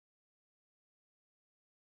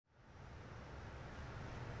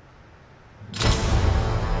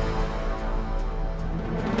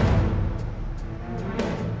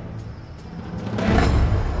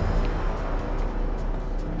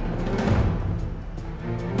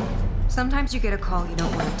Sometimes you get a call you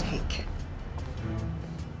don't want to take.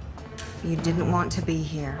 You didn't want to be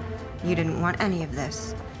here. You didn't want any of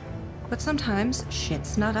this. But sometimes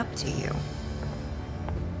shit's not up to you.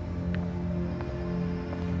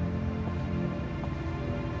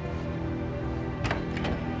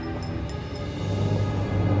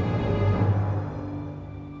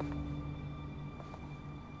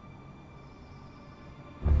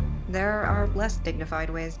 There are less dignified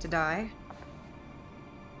ways to die.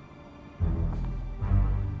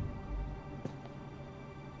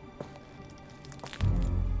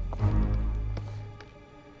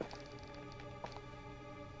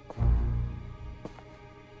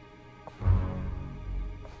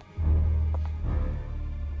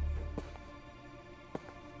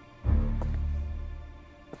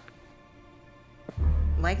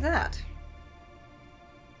 Like that.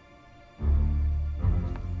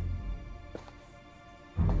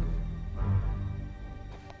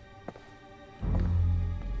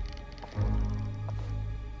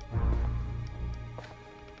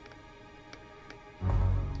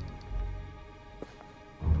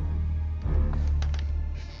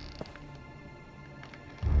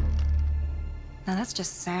 Now that's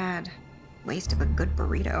just sad. Waste of a good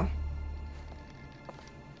burrito.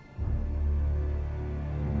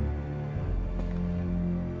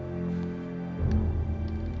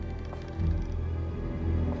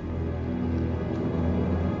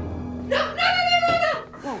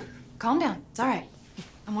 Whoa, calm down. It's all right.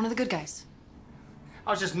 I'm one of the good guys.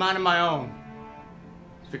 I was just minding my own.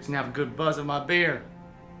 I was fixing to have a good buzz of my beer.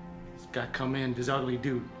 This guy come in, this ugly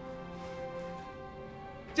dude.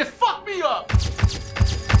 Just fuck me up!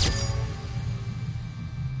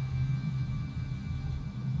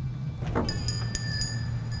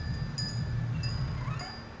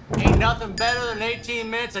 Ain't nothing better than 18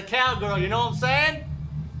 minutes of cowgirl, you know what I'm saying?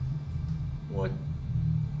 What?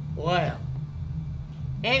 Well,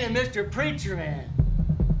 ain't it Mr. Preacher Man?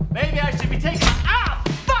 Maybe I should be taking. Ah!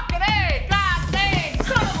 Fucking A! God dang!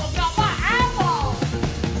 Son of a got my apple!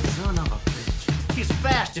 Son of a bitch. He's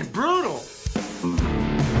fast and brutal.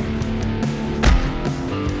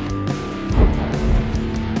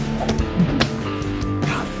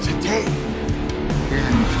 Not today.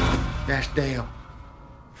 Yeah, that's Dale.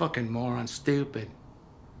 Fucking moron, stupid.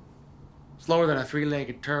 Slower than a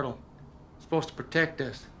three-legged turtle. Supposed to protect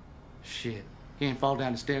us. Shit. He ain't fall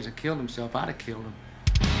down the stairs and killed himself. I'd have killed him.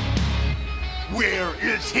 Where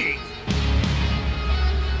is he?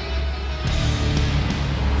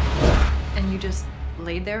 And you just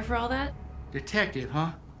laid there for all that? Detective,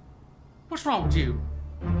 huh? What's wrong with you?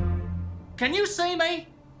 Can you see me?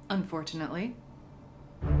 Unfortunately.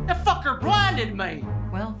 That fucker blinded me.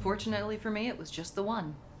 Well, fortunately for me, it was just the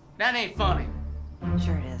one. That ain't funny.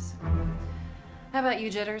 Sure it is. How about you,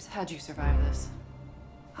 Jitters? How'd you survive this?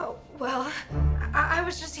 Oh, well, I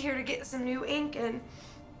was just here to get some new ink and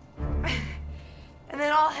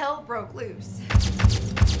then all hell broke loose.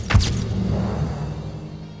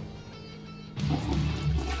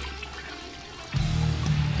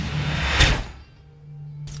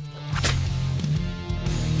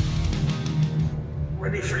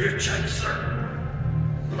 Ready for your check, sir?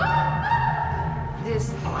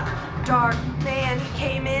 This dark man, he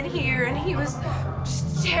came in here and he was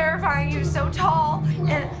just terrifying. He was so tall,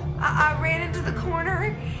 and I ran into the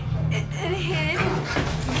corner and hid.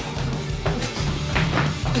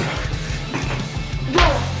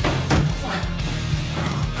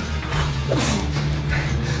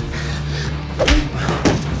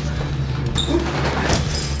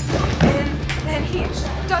 And then he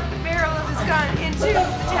stuck the barrel of his gun into the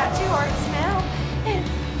tattoo artist's mouth, and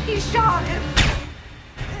he shot him.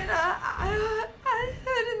 And I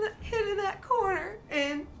hid in that corner,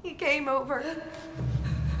 and he came over.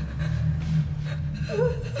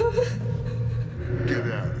 Get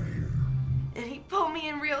out of here. And he pulled me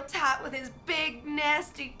in real tight with his big,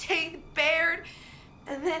 nasty teeth bared,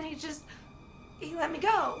 and then he let me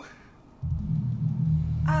go.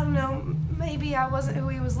 I don't know, maybe I wasn't who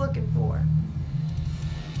he was looking for.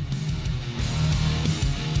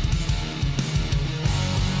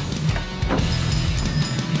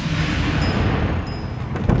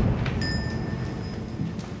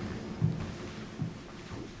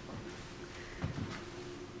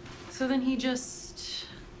 So then he just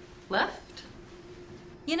left?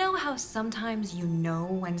 You know how sometimes you know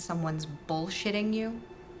when someone's bullshitting you?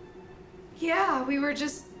 Yeah, we were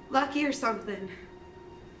just lucky or something.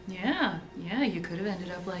 Yeah, you could have ended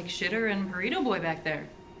up like Shitter and Burrito Boy back there.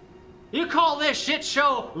 You call this shit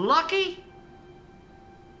show lucky?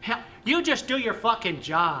 Hell, you just do your fucking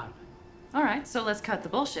job. All right, so let's cut the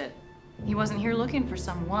bullshit. He wasn't here looking for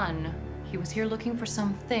someone. He was here looking for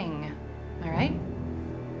something. Am I right?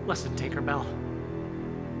 Listen, Tinkerbell.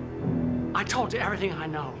 I told you everything I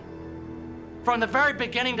know. From the very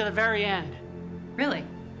beginning to the very end. Really?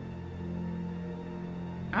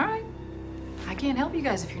 All right. I can't help you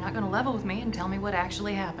guys if you're not gonna level with me and tell me what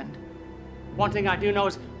actually happened. One thing I do know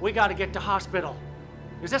is we gotta get to hospital.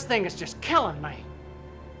 Because this thing is just killing me.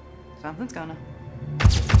 Something's gonna.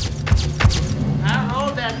 I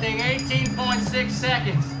rode that thing 18.6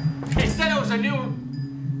 seconds. They said it was a new...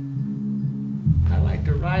 I like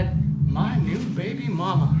to ride my new baby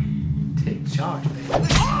mama. Take charge, baby.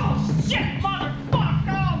 Oh, shit, motherfucker!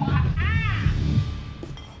 Oh, my eye!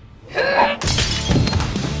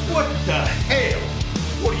 What the hell?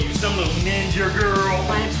 What are you, some little ninja girl?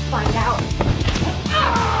 Why don't you find out?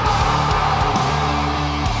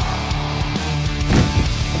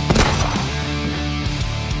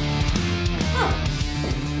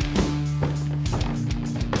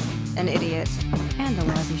 An idiot. And a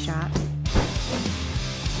lousy shot.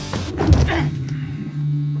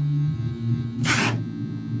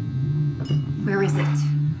 Where is it?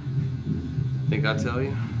 Think I'll tell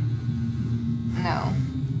you? No.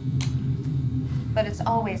 But it's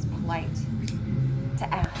always polite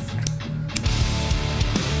to ask.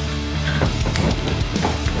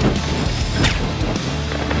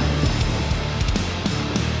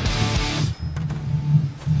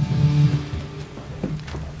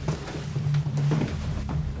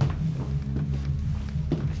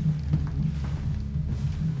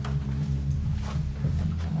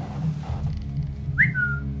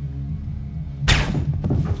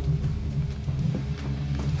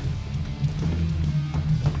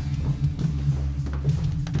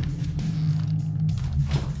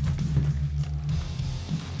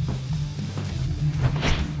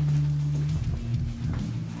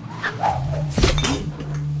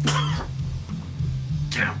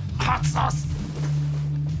 Damn hot sauce!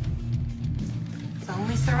 It's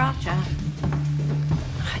only sriracha.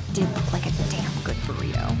 It did look like a damn good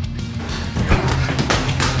burrito.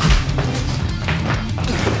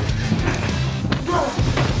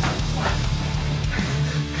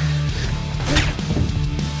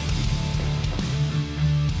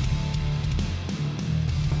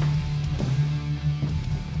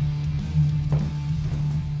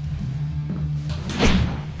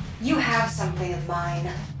 You have something of mine.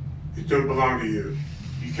 It don't belong to you.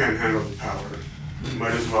 You can't handle the power. You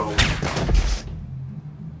might as well.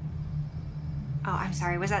 Oh, I'm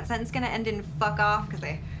sorry. Was that sentence gonna end in fuck off? Because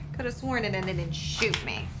I could have sworn it ended in shoot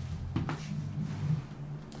me.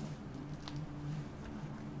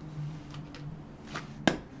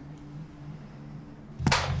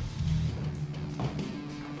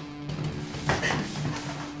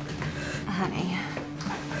 Honey.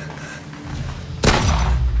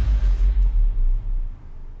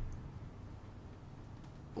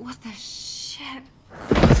 What the shit?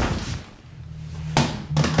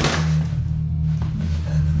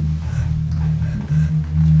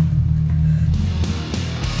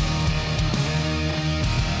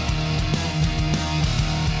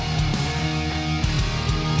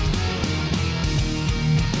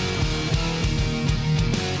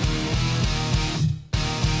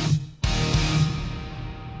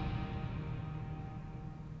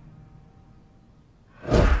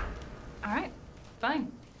 All right,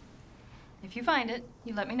 fine. If you find it,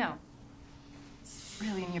 you let me know. It's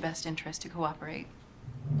really in your best interest to cooperate.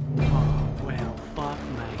 Oh, well, fuck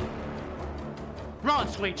me. Run,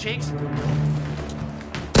 sweet cheeks!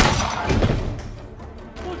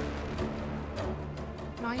 What?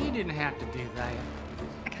 No, you didn't have to do that.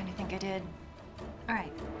 I kind of think I did. All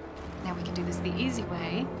right, now we can do this the easy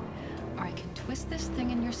way, or I can twist this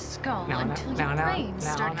thing in your skull until your brains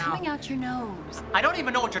start coming out your nose. I don't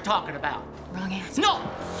even know what you're talking about. Wrong answer. No!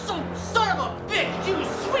 Son of a bitch! You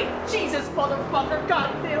sweet Jesus motherfucker!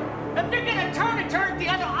 Goddamn! If you're gonna turn the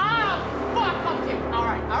other. Ah! Fuck! Okay. All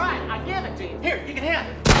right. I give it to you. Here, you can have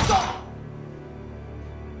it. Go!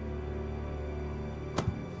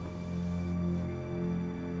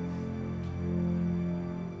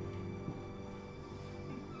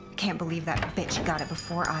 Can't believe that bitch got it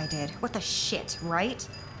before I did. What the shit, right?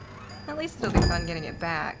 At least it'll be fun getting it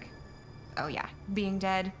back. Oh yeah, being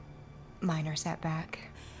dead, minor setback.